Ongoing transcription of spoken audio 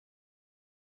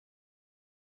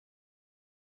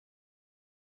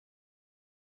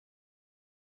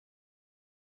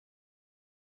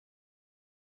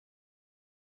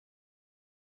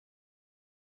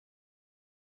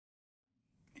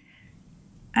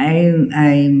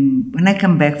when I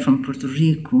come back from Puerto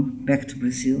Rico, back to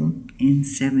Brazil in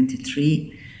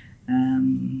 '73,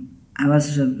 I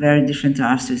was a very different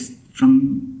artist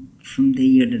from the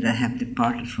year that I have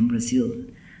departed from Brazil,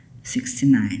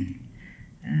 '69.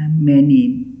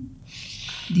 Many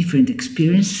different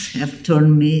experiences have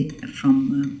turned me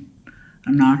from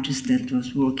an artist that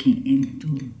was working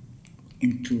into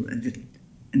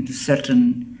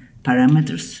certain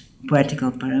parameters,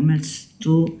 poetical parameters,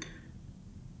 to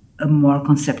a more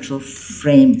conceptual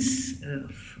frames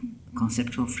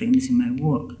in my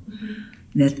work.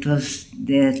 That was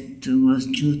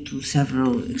due to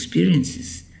several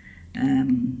experiences,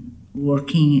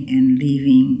 working and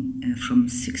living from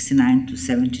 '69 to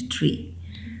 '73.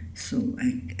 So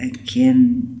I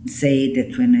can say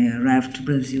that when I arrived to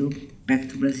Brazil, back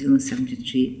to Brazil in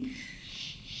 '73,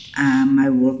 my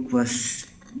work was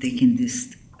taking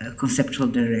these conceptual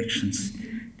directions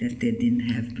that they didn't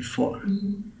have before.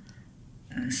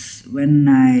 When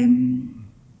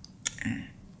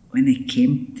I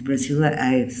came to Brazil,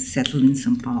 I settled in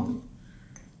São Paulo.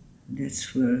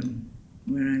 That's where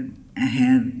I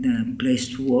had the place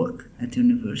to work at the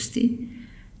university,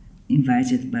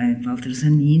 invited by Walter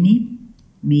Zanini,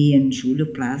 me and Julio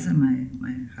Plaza, my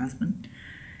husband.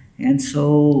 And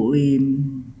so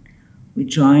we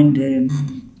joined a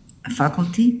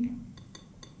faculty,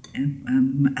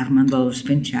 Armando Alves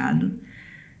Penteado,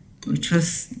 which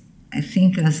was, I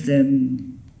think, as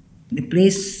the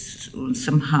place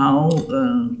somehow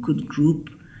could group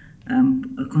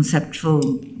a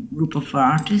conceptual group of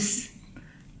artists,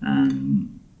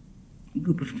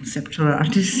 group of conceptual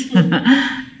artists,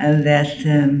 and that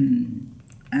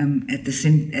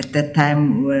at that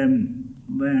time were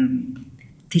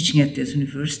teaching at this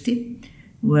university,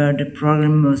 where the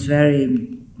program was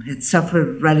had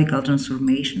suffered radical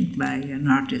transformation by an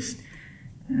artist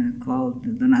called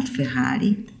Donato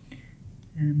Ferrari.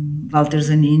 Walter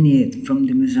Zanini from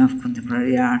the Museum of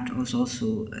Contemporary Art was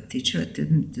also a teacher at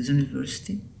this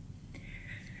university.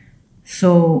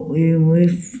 So we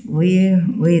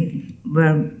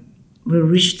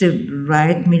reached the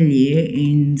right milieu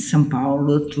in São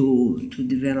Paulo to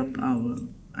develop our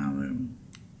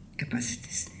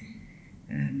capacities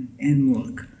and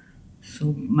work.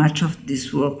 So much of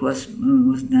this work was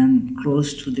done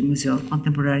close to the Museum of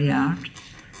Contemporary Art.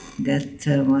 That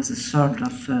was a sort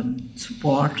of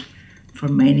support for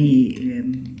many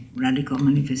radical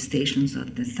manifestations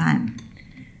at the time.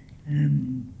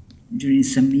 During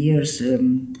some years, the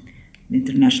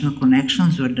international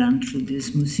connections were done through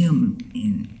this museum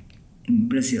in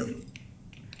Brazil.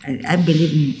 I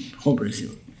believe in whole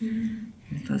Brazil.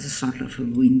 It was a sort of a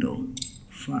window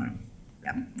for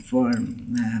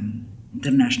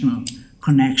international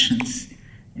connections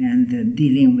and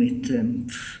dealing with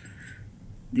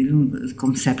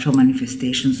conceptual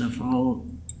manifestations of all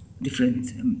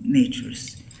different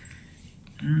natures,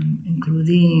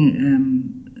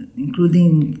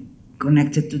 including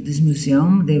connected to this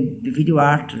museum, the video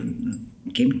art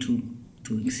came to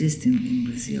exist in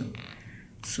Brazil.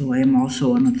 So I am also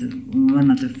one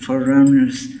of the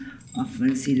forerunners of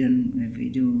Brazilian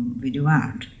video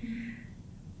art.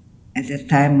 At that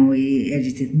time, we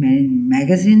edited many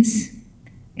magazines,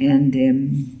 and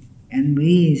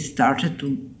we started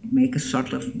to make a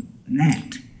sort of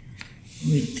net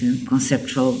with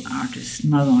conceptual artists,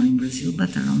 not only in Brazil,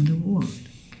 but around the world.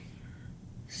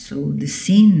 So the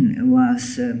scene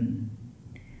was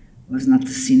not a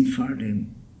scene for the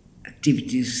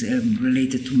activities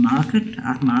related to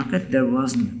art market. There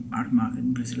wasn't art market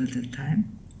in Brazil at that time.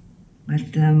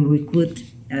 But we could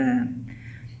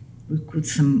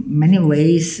many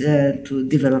ways to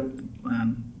develop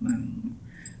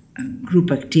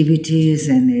group activities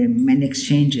and many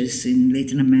exchanges in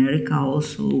Latin America,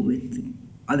 also with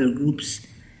other groups,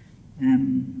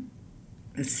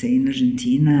 let's say in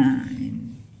Argentina,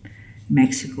 in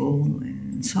Mexico,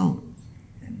 and so,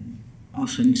 and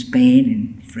also in Spain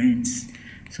and France.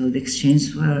 So the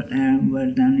exchanges were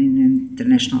done in an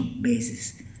international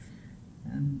basis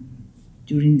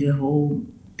during the whole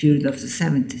period of the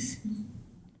 70s.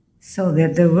 So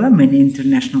there were many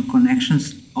international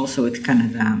connections also with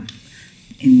Canada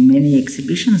in many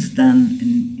exhibitions done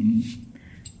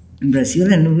in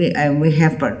Brazil, and we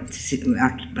have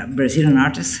Brazilian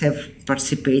artists have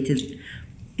participated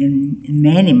in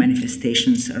many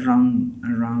manifestations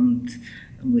around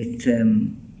with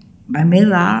by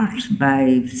mail art,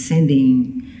 by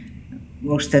sending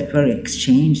works that were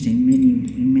exchanged in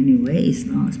many ways,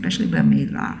 no? Especially by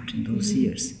mail art in those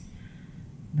years.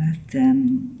 But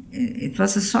it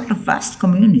was a sort of vast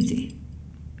community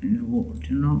in the world,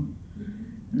 you know.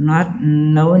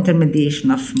 no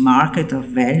intermediation of market, of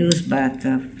values, but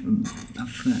of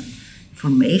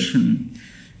formation.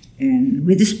 And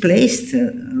we displaced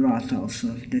a lot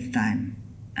also at that time.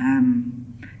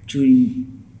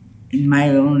 In my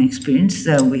own experience,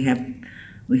 we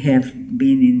have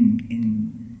been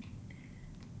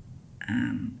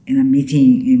in a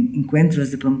meeting in Encuentros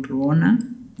de Pamplona.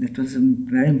 That was a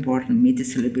very important meeting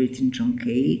celebrating John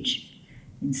Cage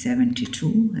in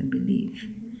 '72, I believe,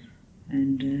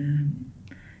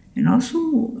 and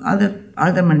also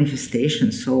other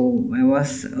manifestations. So I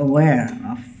was aware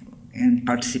of and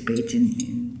participating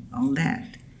in all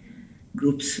that.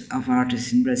 Groups of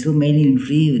artists in Brazil, mainly in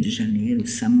Rio de Janeiro,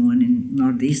 someone in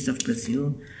northeast of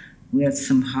Brazil, we had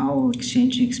somehow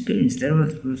exchanging experience. There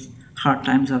was hard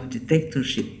times of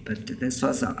dictatorship, but this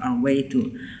was our way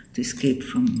to escape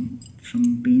from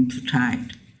being too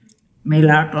tight. Mail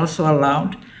art also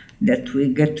allowed that we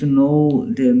get to know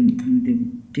the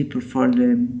people for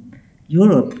the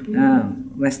Europe,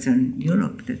 Western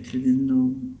Europe, that we didn't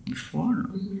know before.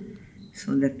 No?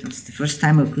 So that was the first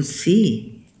time I could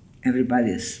see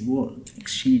everybody's work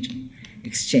exchanged.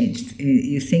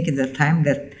 You think at the time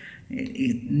that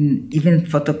even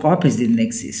photocopies didn't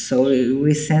exist, so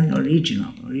we sent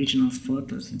original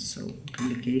photos and so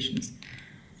publications.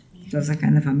 It was a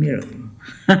kind of a miracle.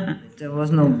 There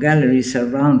was no galleries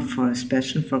around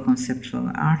especially for conceptual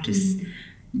artists,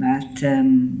 but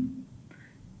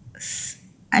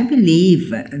I believe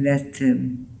that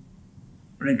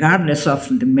regardless of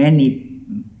the many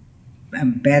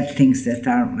bad things that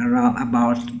are around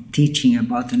about teaching,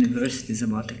 about universities,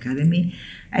 about academy,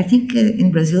 I think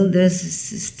in Brazil there's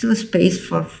still a space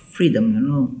for freedom,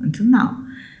 until now.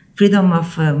 Freedom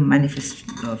of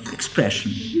of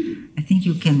expression. I think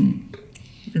you can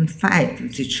fight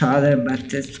with each other,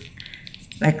 but it's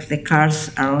like the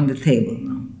cards are on the table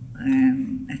now.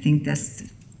 I think that's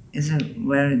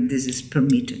where this is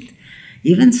permitted.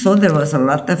 Even so, there was a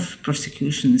lot of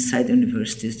persecution inside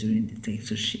universities during the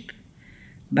dictatorship.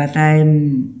 But I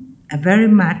very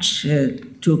much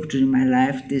took during my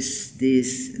life this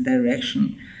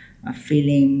direction of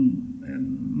feeling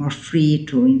more free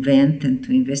to invent and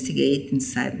to investigate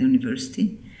inside the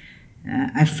university.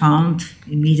 I found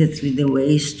immediately the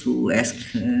ways to ask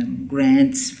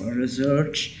grants for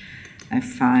research. I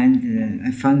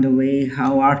found a way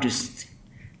how artists,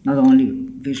 not only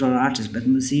visual artists, but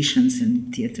musicians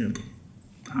and theater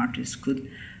artists could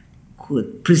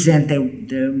present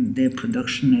their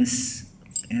production as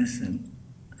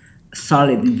a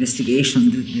solid investigation,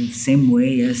 the same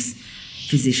way as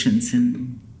physicians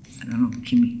and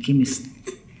chemists.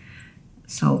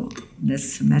 So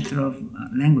that's a matter of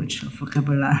language, of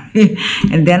vocabulary.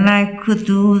 And then I could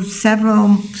do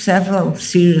several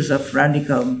series of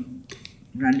radical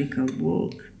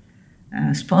work,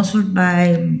 sponsored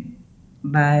by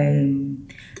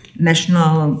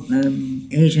national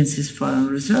agencies for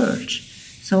research.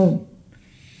 So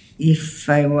if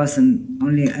I wasn't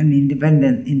only an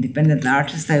independent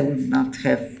artist, I would not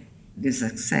have this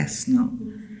access, no?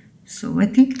 So I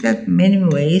think that many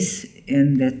ways,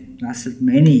 and that lasted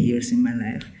many years in my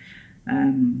life,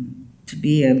 to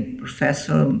be a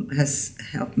professor has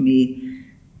helped me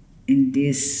in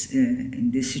this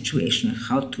situation,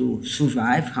 how to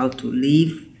survive, how to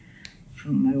live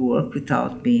from my work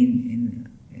without being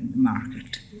in the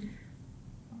market.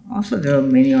 Also, there are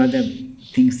many other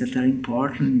things that are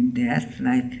important in that,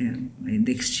 like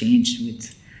the exchange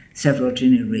with several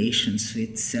generations,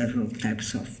 with several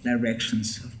types of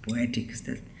directions of poetics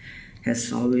that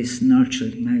has always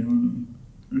nurtured my own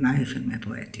life and my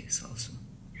poetics also.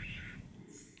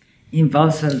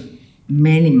 Involves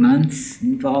many months,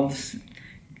 involves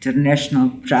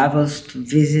international travels to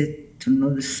visit, to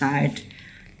know the site,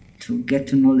 to get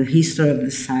to know the history of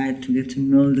the site, to get to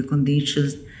know the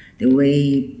conditions, the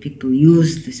way people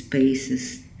use the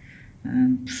spaces,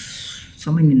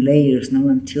 so many layers now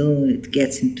until it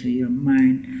gets into your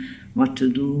mind what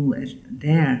to do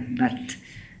there. But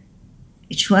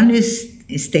each one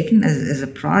is taken as a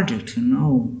project,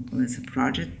 as a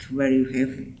project where you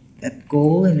have that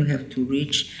goal and you have to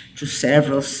reach to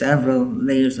several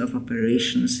layers of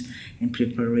operations and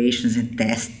preparations and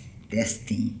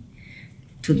testing.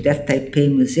 To that Taipei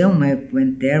Museum, I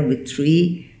went there with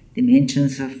 3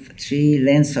 dimensions of 3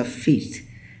 lengths of feet.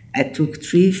 I took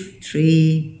 3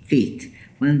 feet,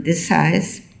 one this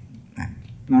size,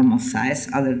 normal size,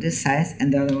 other this size,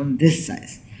 and the other one this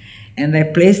size. And I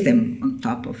placed them on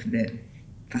top of the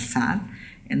facade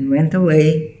and went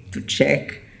away to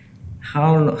check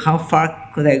how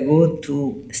far could I go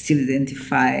to still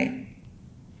identify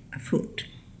a foot.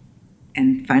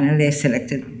 And finally I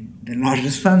selected the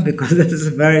largest one because it is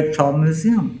a very tall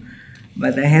museum.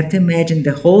 But I had to imagine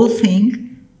the whole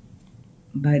thing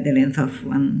by the length of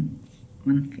one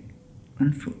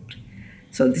foot.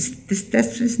 So this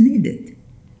test was needed.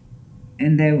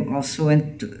 And they also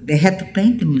they had to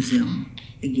paint the museum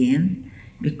again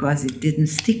because it didn't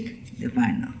stick, the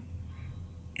vinyl.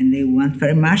 And they want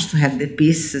very much to have the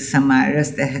piece, some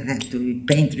areas that had to be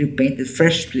repainted,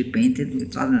 freshly painted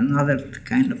with another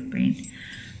kind of paint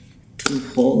to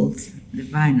hold the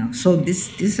vinyl. So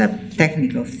these are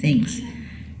technical things,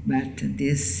 but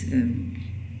this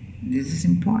is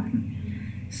important.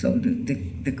 So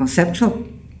the conceptual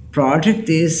project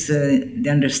is the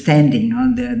understanding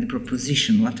or the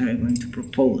proposition. What are you going to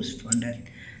propose for that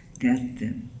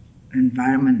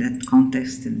environment, that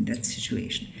context, and that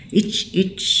situation? Each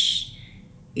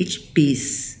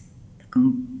piece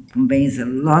conveys a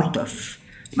lot of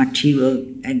material.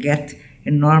 I get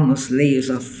enormous layers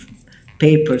of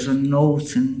papers and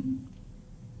notes and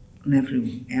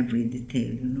every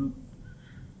detail, you know.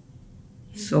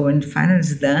 So when finally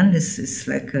it's done, it's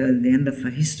like the end of a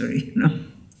history, you know.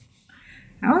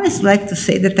 I always like to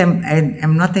say that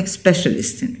I'm not a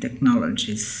specialist in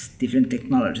technologies, different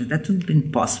technologies. That would be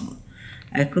impossible.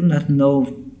 I could not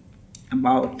know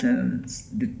about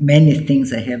the many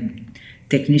things I have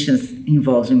technicians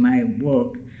involved in my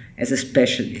work as a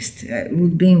specialist. I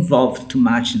would be involved too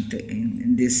much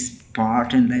in this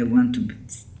part, and I want to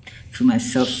feel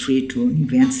myself free to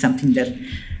invent something that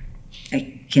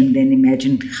I can then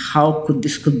imagine how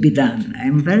this could be done.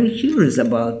 I'm very curious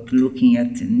about looking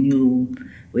at new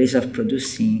ways of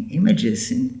producing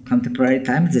images in contemporary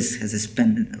times. This has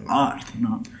expanded a lot, you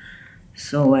know.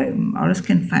 So I always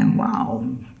can find, wow,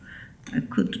 I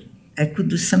could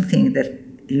do something that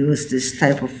use this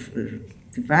type of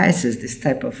devices,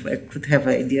 I could have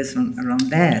ideas around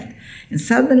that. And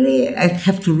suddenly I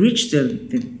have to reach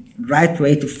the right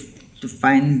way to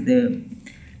find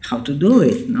how to do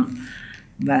it, you know.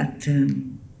 But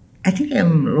I think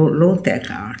I'm a low-tech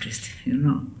artist, you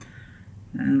know.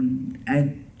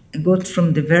 I go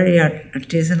from the very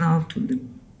artisanal to the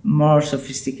more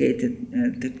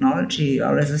sophisticated technology,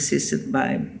 always assisted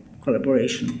by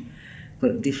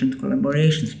different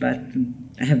collaborations. But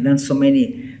I have done so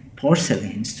many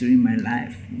porcelains during my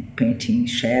life, painting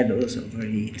shadows over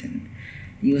it and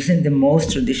using the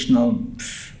most traditional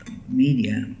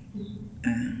media.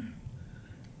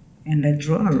 And I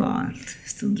draw a lot,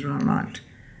 still draw a lot.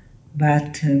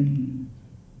 But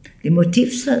the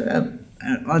motifs are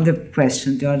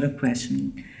the other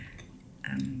question.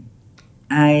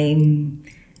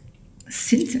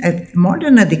 Since more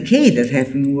than a decade I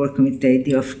have been working with the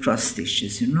idea of cross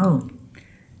stitches, you know,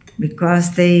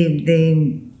 because they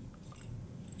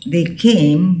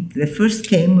first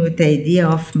came with the idea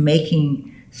of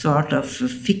making sort of a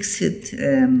fixed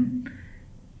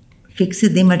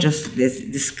image of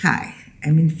the sky. I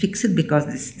mean, fixed because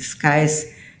the sky is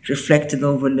reflected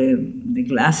over the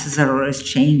glasses are always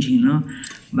changing, you know.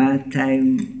 But I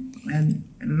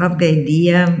love the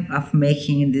idea of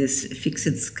making this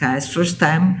fixed skies. First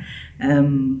time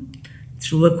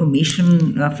through a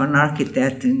commission of an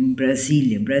architect in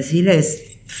Brasilia. Brasilia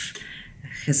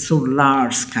has so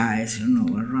large skies, you know,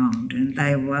 around, and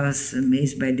I was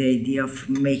amazed by the idea of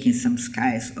making some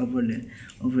skies over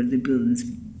the buildings.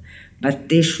 But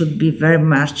they should be very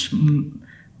much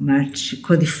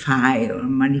codified or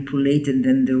manipulated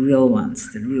than the real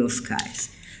ones, the real skies.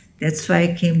 That's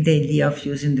why came the idea of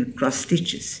using the cross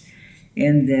stitches.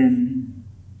 And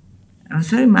I was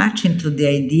very much into the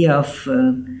idea of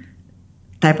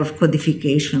type of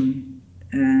codification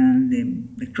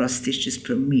the cross stitches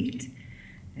permit.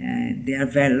 They are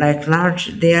like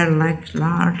large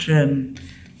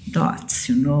dots,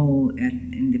 you know,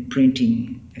 in the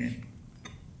printing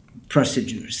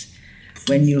procedures.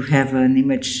 When you have an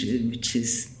image which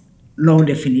is low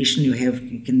definition, you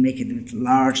can make it with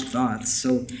large dots,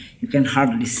 so you can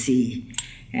hardly see.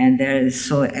 And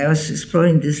so I was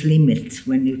exploring this limit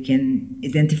when you can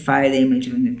identify the image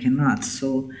when you cannot.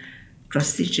 So cross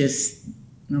stitches,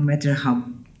 no matter how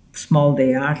small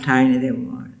they are, tiny they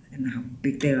are, and how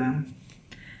big they are,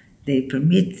 they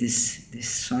permit this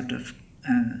sort of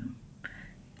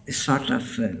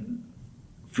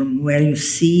from where you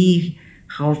see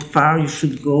how far you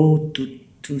should go to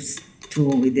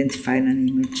identify an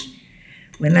image.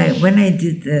 When I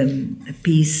did a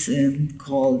piece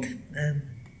called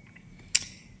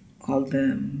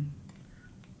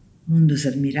Mundos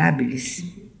Admirabilis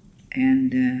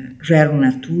and Rerum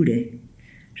Naturae.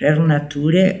 Rerum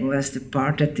Naturae was the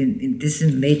part that in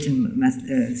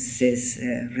Latin says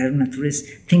Rerum Naturae is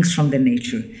things from the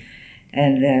nature.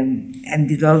 and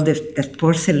did all that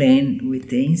porcelain with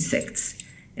the insects.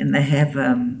 And I have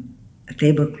a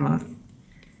tablecloth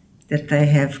that I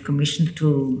have commissioned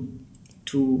to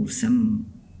some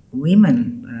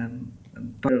women,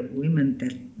 women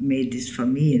that made this for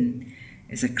me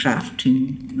as a craft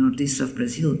in northeast of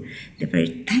Brazil. They're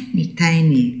very tiny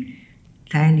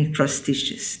cross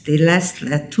stitches. They last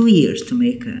 2 years to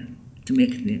make the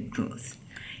cloth,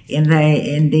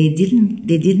 and they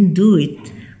didn't do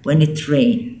it when it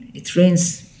rained. It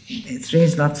rains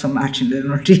not so much in the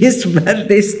northeast, but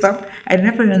they stopped. I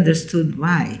never understood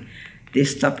why they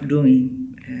stopped doing.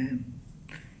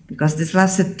 Because this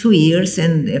lasted 2 years,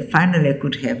 and finally I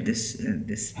could have this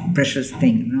precious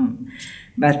thing, no?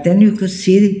 But then you could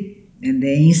see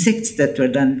the insects that were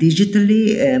done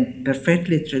digitally,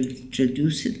 perfectly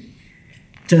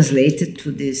translated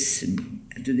to these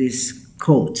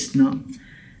codes, no?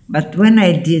 But when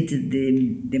I did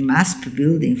the MASP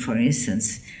building, for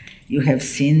instance, you have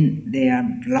seen they are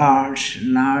large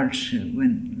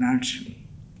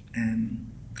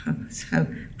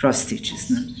cross stitches,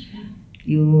 no?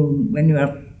 When you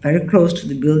are very close to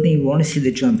the building, you only see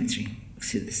the geometry, you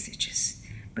see the stitches.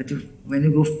 But when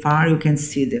you go far, you can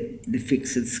see the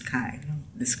fixed sky,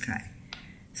 the sky.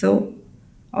 So,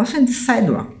 also in the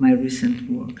sidewalk, my recent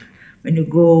work, when you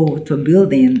go to a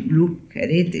building and look at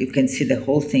it, you can see the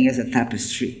whole thing as a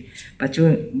tapestry. But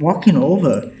you're walking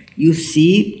over, you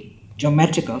see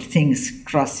geometrical things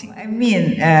crossing. I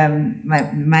mean,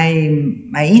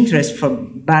 my interest for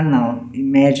banal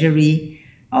imagery,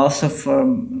 also for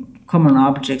common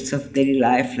objects of daily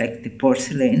life, like the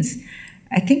porcelains,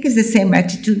 I think it's the same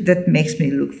attitude that makes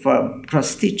me look for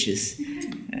cross stitches,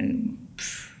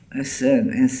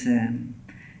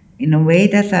 in a way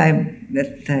that I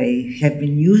have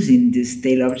been using these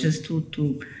daily objects to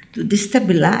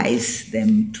destabilize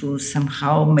them, to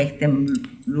somehow make them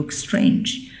look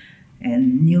strange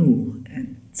and new.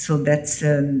 And so that's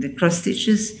the cross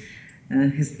stitches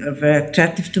are very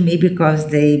attractive to me because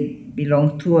they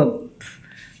belong to a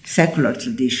secular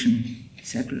tradition,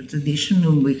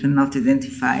 and we cannot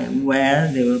identify where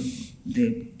they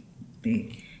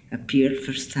appeared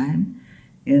first time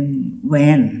and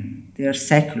when. They are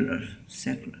secular.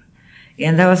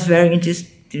 And I was very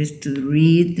interested to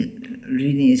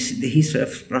reading the history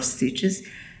of cross stitches,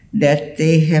 that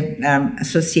they have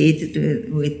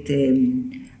associated with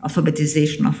the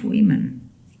alphabetization of women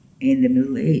in the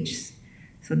Middle Ages.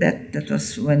 So that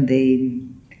was when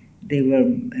they were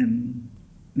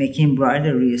making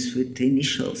embroideries with the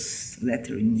initials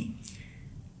lettering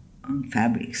on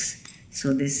fabrics.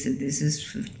 So this is,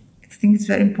 I think it's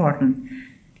very important.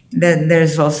 Then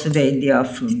there's also the idea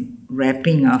of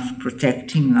wrapping, of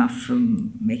protecting, of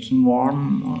making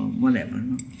warm or whatever.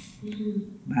 No? Mm-hmm.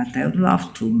 But I would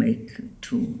love to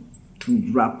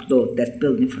wrap that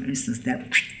building, for instance,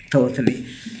 that totally,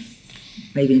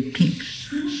 maybe in pink.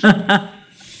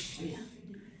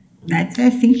 I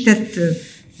think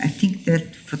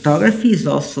that photography is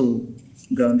also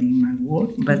grounding in my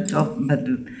work, but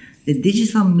the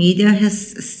digital media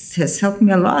has helped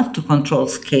me a lot to control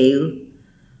scale,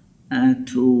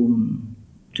 to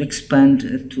expand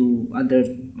to other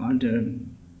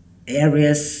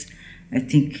areas. I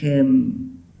think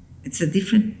it's a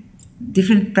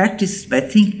different practice, but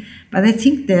I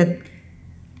think that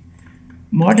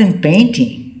modern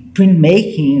painting,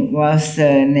 printmaking, was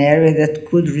an area that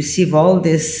could receive all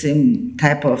this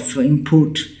type of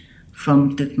input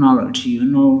from technology,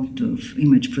 to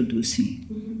image producing.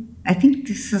 Mm-hmm. I think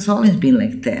this has always been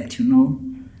like that,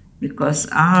 because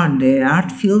the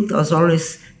art field was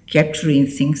always capturing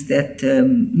things that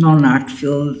non-art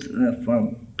field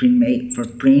for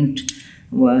print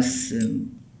was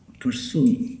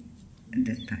pursuing at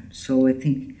that time. So I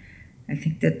think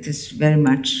that is very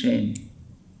much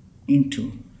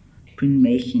into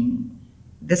printmaking.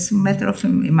 That's a matter of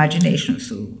imagination.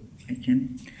 So I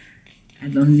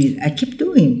keep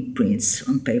doing prints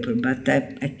on paper, but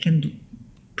I can do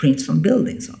prints on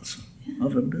buildings also,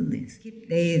 over buildings.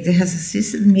 It has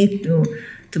assisted me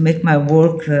to make my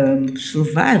work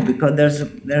survive, because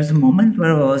there's a moment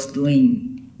where I was doing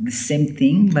the same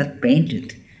thing but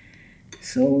painted.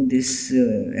 So this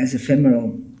as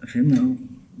ephemeral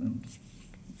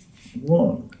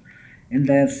work. And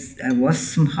I was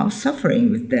somehow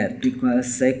suffering with that,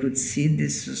 because I could see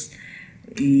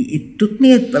it took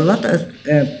me a lot of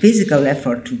physical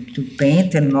effort to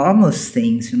paint enormous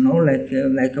things, like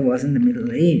I was in the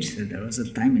Middle Ages. So there was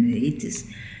a time in the 80s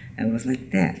I was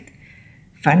like that.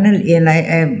 Finally, and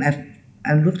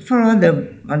I looked for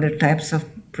other types of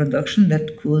production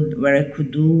where I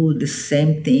could do the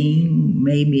same thing.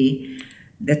 Maybe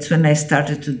that's when I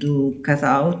started to do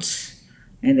cutouts.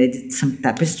 and I did some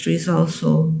tapestries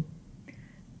also.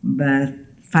 But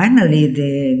finally,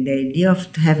 the idea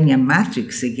of having a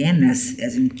matrix again,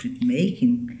 as in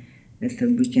printmaking, that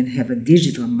we can have a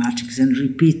digital matrix and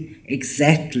repeat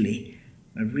exactly,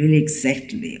 really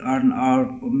exactly, or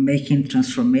making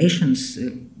transformations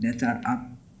that are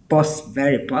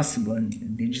very possible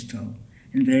in digital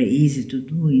and very easy to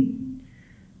do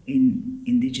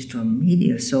in digital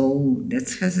media. So that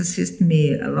has assisted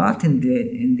me a lot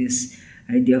in this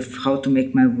idea of how to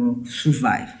make my work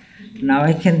survive. Now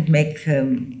I can make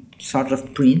sort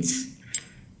of prints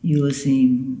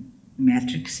using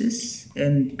matrices,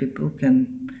 and people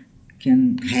can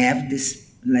have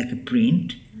this like a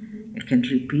print. I can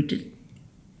repeat it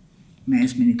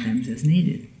as many times as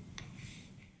needed.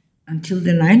 Until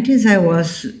the 90s, I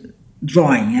was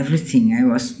drawing everything. I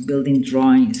was building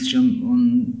drawings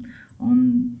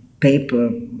on paper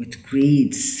with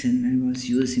grids, and I was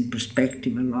using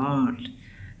perspective a lot,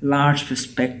 large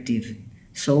perspective,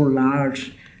 so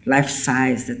large, life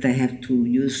size, that I have to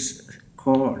use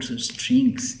chords or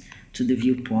strings to the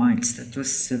viewpoints. That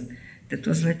was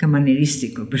like a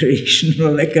manieristic operation,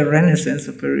 or like a Renaissance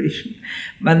operation.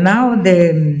 But now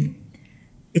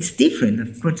it's different.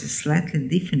 Of course, it's slightly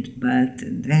different, but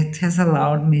that has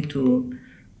allowed me to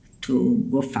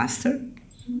go faster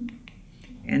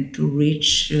and to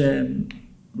reach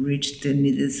the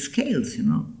needed scales.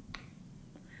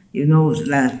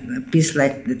 Like a piece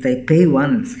like the Taipei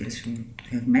one, as you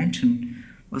have mentioned,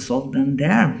 was all done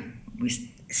there,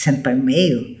 sent by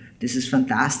mail. This is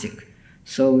fantastic.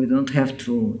 So we don't have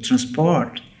to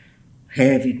transport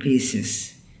heavy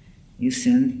pieces. You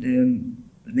send the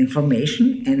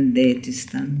information, and it is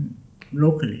done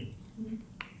locally.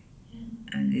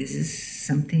 And this is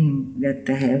something that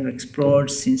I have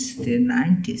explored since the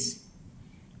 90s,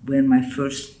 when my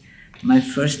first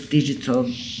digital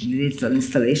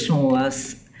installation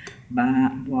was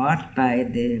bought by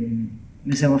the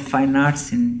Museum of Fine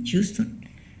Arts in Houston.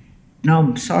 No,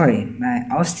 I'm sorry, by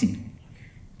Austin.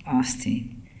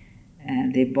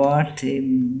 They bought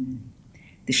the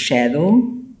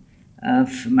Shadow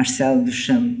of Marcel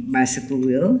Duchamp bicycle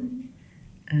wheel.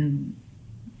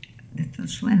 That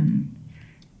was when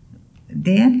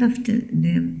the end of the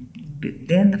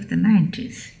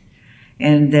 90s,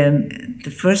 and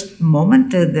the first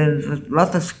moment there was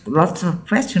lots of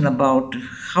question about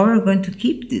how are we going to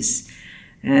keep this,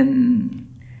 and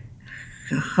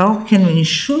how can we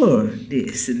insure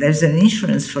this? There's an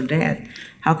insurance for that.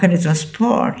 How can it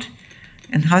transport,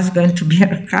 and how is it going to be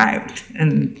archived,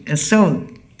 and so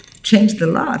changed a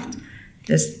lot.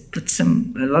 Just put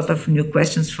a lot of new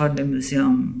questions for the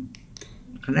museum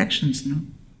collections, no?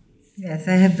 Yes,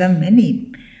 I have done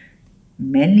many of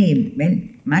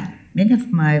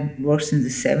my works in the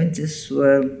 70s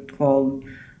were called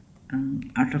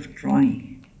Art of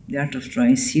Drawing. The Art of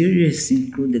Drawing series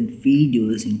included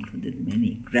videos, included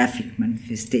many graphic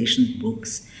manifestation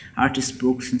books, artist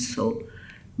books, and so.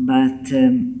 But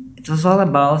it was all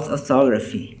about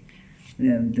orthography,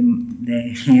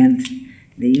 the hand,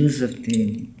 the use of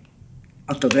the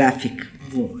orthographic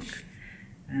work.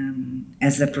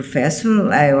 As a professor,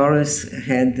 I always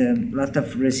had a lot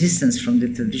of resistance from the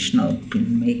traditional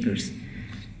printmakers,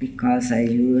 because I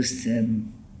used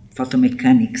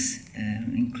photomechanics,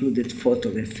 included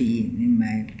photography in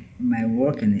my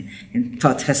work, and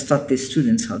has taught the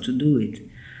students how to do it.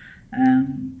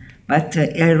 But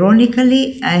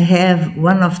ironically, I have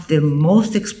one of the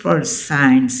most explored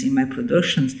signs in my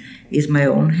productions is my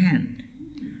own hand.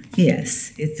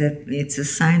 Yes, it's a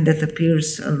sign that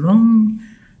appears along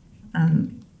the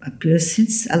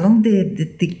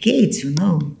decades,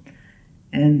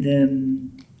 and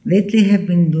lately have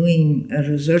been doing a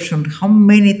research on how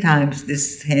many times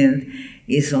this hand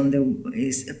appears on the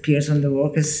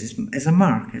work as a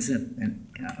mark, as an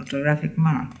orthographic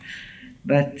mark,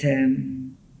 but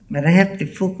I have the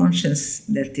full conscience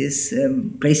that is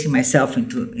placing myself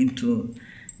into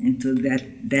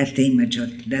that image, or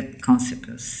that concept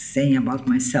of saying about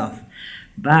myself,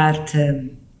 but.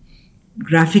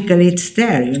 Graphically, it's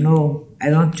there, I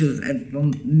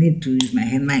don't need to use my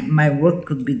hand. My work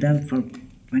could be done for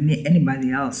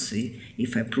anybody else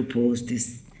if I propose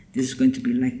this is going to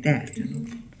be like that,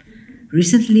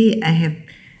 Recently, I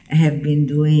have been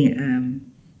doing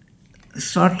a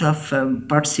sort of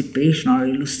participation or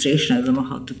illustration, I don't know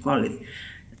how to call it,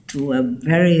 to a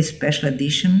very special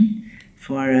edition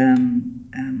for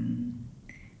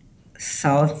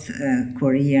South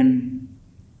Korean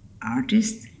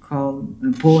artist, called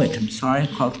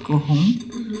Ko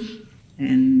Hoon,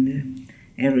 and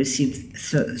I received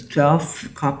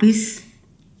 12 copies.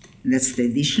 That's the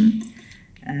edition,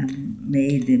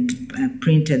 made and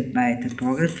printed by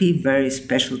typography, very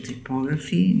special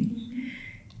typography.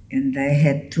 And I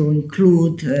had to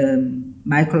include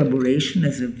my collaboration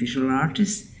as a visual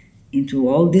artist into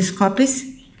all these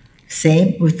copies,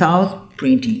 same without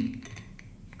printing.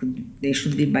 They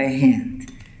should be by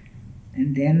hand.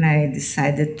 And then I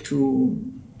decided to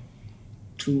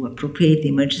appropriate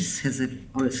images, as I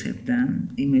always have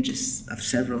done, images of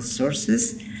several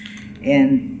sources,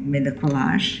 and made a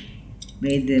collage,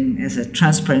 made them as a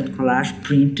transparent collage,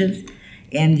 printed,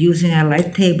 and using a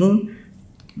light table,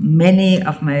 many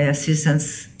of my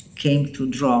assistants came to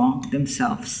draw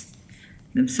themselves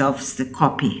the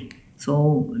copy.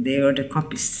 So they are the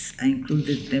copists. I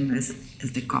included them as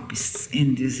the copists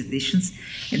in these editions.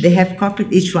 And they have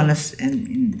copied each one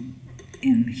in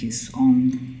his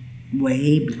own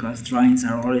way, because drawings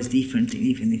are always different,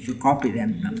 even if you copy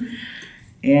them. No?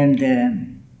 And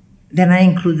then I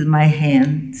included my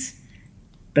hands,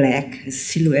 black,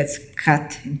 silhouettes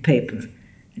cut in paper,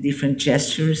 different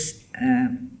gestures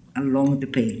along the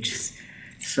pages.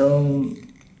 So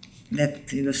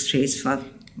that illustrates what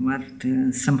I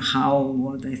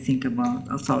think about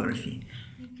orthography.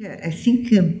 I think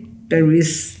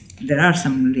there are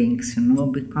some links,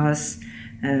 because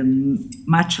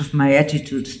much of my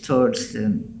attitude towards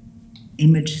the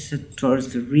images,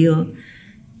 towards the real,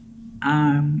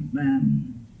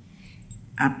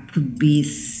 could be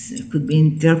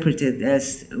interpreted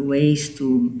as ways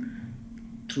to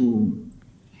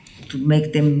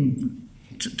make them,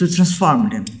 to transform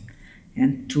them,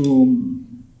 and to,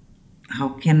 how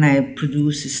can I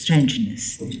produce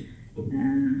strangeness,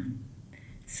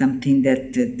 something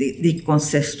that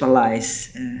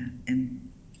deconceptualize and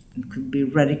could be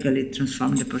radically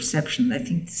transform the perception. I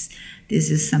think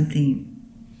this is something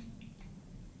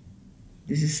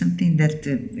that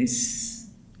is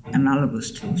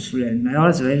analogous to surrealism. I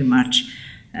was very much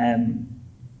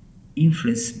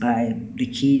influenced by the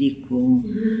Chirico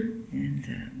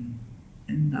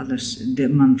and others, the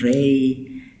Man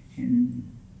Ray and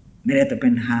Meretta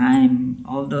Benheim,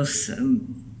 all those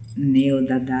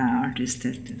neo-Dada artists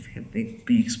that have been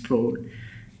explored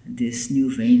these new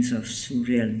veins of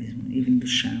surrealism, even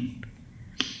Duchamp.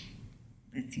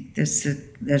 I think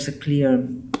there's a clear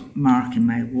mark in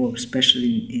my work,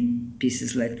 especially in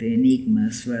pieces like the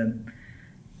Enigmas, where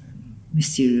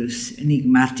mysterious,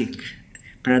 enigmatic,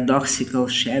 paradoxical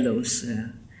shadows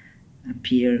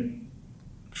appear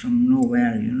from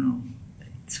nowhere,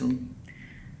 So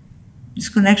these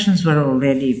connections were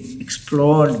already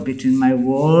explored between my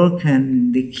work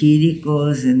and the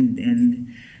Quiricos and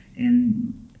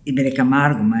Iberê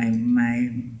Camargo, my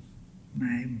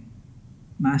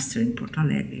master in Porto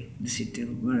Alegre, the city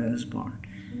where I was born.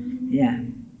 Yeah,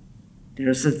 there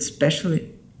was a special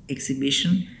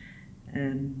exhibition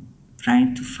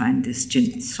trying to find this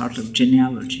sort of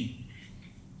genealogy.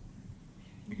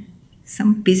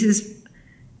 Some pieces,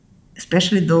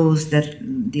 especially those that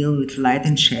deal with light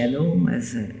and shadow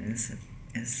as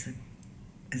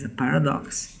a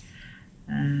paradox.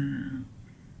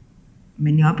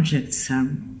 Many objects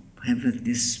have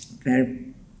this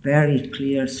very, very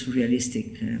clear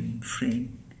surrealistic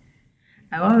frame.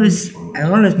 I always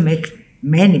make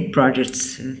many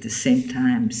projects at the same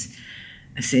time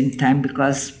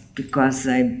because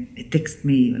it takes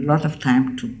me a lot of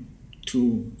time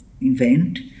to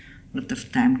invent, a lot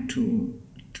of time to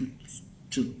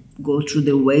go through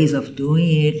the ways of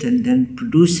doing it, and then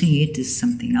producing it is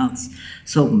something else.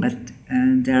 So, but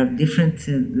there are different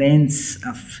lengths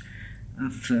of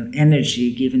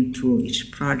energy given to each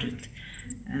project.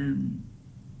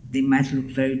 They might look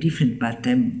very different, but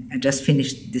I just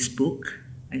finished this book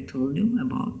I told you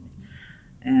about,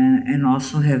 and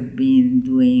also have been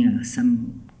doing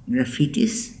some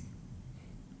graffitis,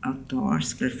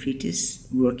 outdoors graffitis,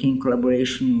 working in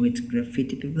collaboration with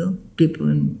graffiti people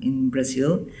in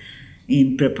Brazil,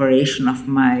 in preparation of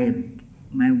my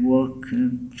work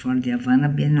for the Havana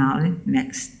Biennale,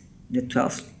 the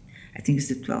 12th, I think it's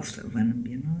the 12th Havana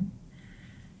Biennale.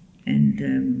 And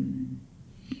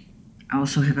I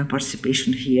also have a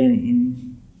participation here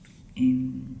in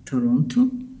Toronto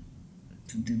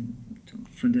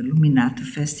for the Luminato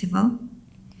Festival,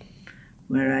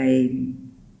 where I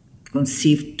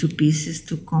conceived two pieces,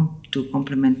 two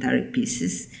complementary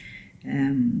pieces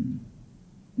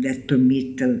that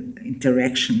permit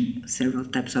interaction, several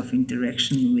types of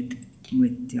interaction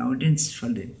with the audience for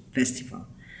the festival.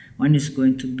 One is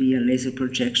going to be a laser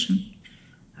projection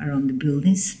around the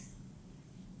buildings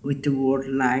with the word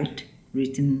light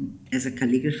written as a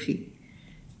calligraphy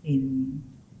in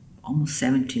almost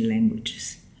 70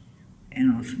 languages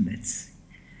and alphabets.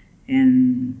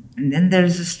 And then there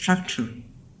is a structure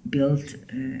built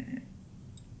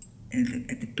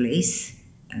at the place,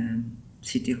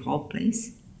 City Hall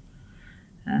place,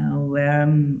 where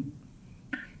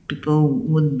people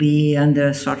would be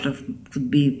under could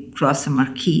be cross a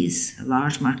marquise, a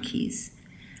large marquise,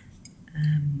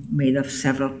 made of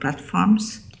several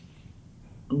platforms,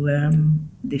 where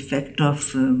the effect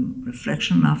of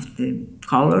reflection of the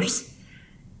colors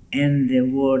and the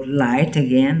word light,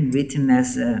 again written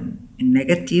as in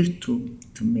negative to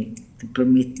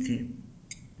permit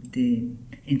the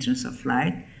entrance of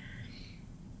light,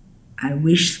 I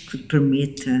wish could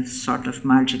permit a sort of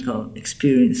magical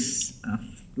experience of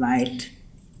light,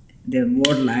 the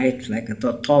word light like a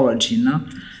tautology,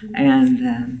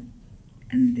 and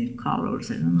the colors,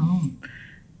 I don't know.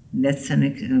 That's an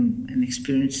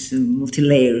experience,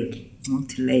 multi-layer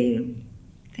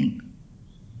thing.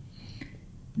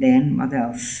 Then what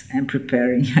else? I'm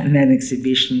preparing an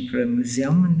exhibition for a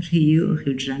museum in Rio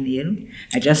de Janeiro.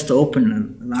 I just opened a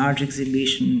large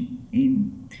exhibition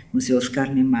in Museu Oscar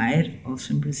Niemeyer,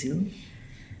 also in Brazil.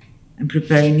 I'm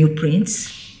preparing new prints,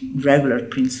 regular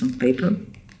prints on paper,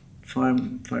 for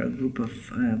a group of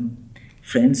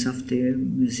friends of the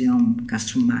Museum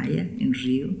Castro Maia in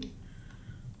Rio.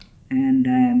 And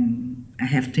I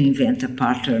have to invent a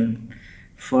pattern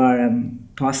for a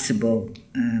possible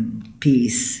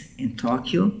piece in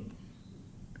Tokyo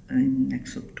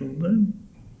next October,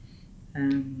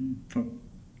 for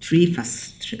two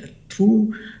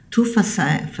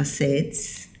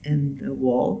facades and a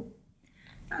wall.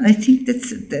 I think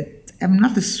that I'm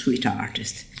not a street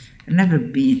artist. I've never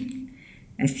been.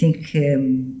 I think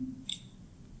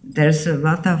there's a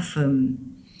lot of.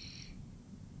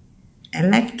 I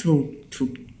like to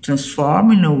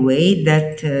transform in a way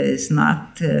that is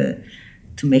not to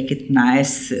make it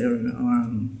nice or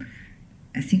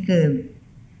I think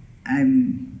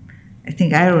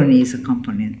irony is a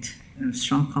component, a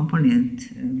strong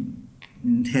component.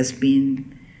 It has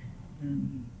been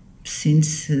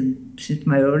since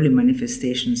my early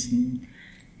manifestations in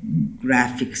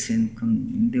graphics and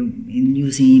in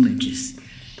using images.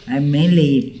 I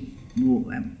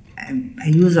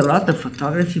use a lot of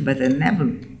photography, but I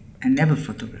never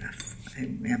photograph. I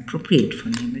appropriate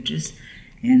from images,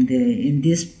 and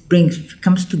this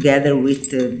comes together with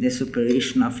this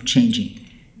operation of changing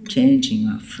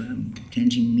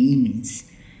meanings,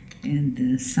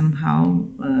 and somehow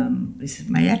this is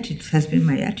my attitude. Has been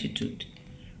my attitude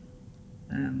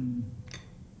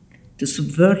to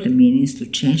subvert the meanings, to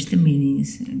change the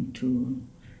meanings, and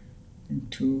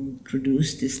to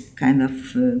produce this kind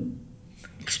of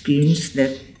experience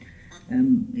that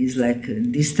is like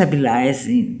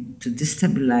destabilizing, to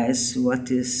destabilize what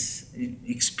is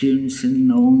experienced and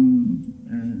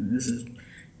known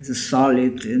as a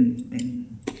solid and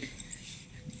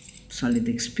solid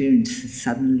experience.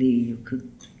 Suddenly you could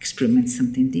experiment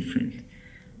something different.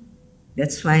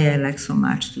 That's why I like so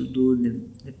much to do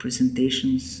the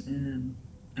presentations,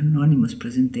 anonymous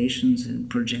presentations and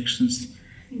projections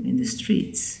in the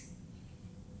streets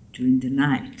during the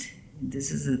night.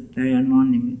 This is a very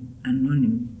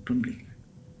anonym public.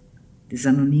 This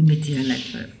anonymity I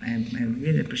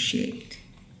really appreciate.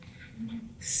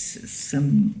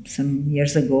 Some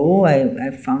years ago, I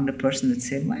found a person that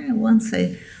said, "Well, once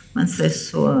I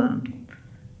saw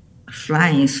a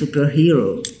flying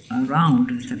superhero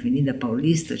around at Avenida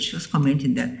Paulista." She was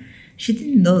commenting that she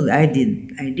didn't know that I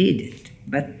did it,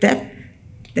 but that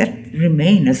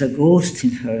remained as a ghost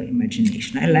in her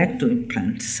imagination. I like to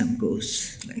implant some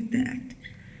ghosts like that.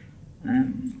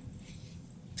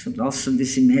 So also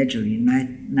this imagery,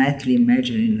 nightly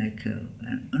imagery, like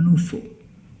an UFO,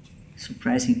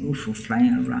 surprising UFO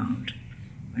flying around.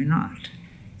 Why not?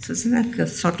 So it's like a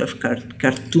sort of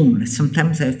cartoon.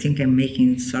 Sometimes I think I'm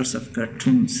making sorts of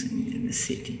cartoons in the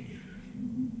city.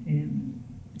 And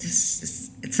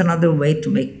it's another way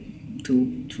to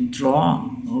draw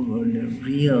over the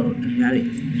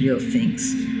real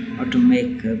things, or to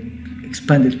make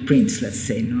expanded prints, let's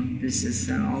say. No, this is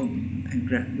all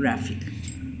graphic.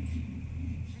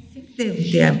 I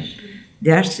think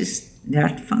the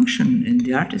art function and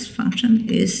the artist function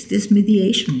is this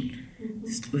mediation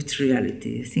with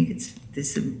reality. I think it's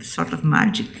a sort of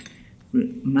magic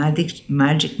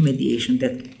mediation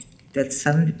that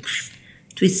suddenly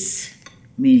twists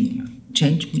meaning,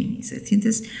 change meanings. I think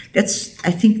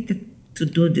that to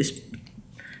do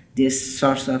this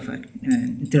sort of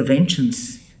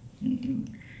interventions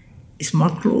is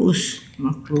more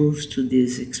close to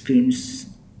this experience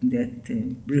that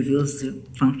reveals the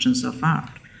functions of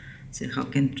art. So how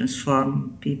can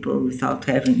transform people without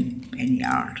having any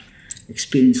art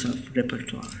experience of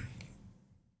repertoire?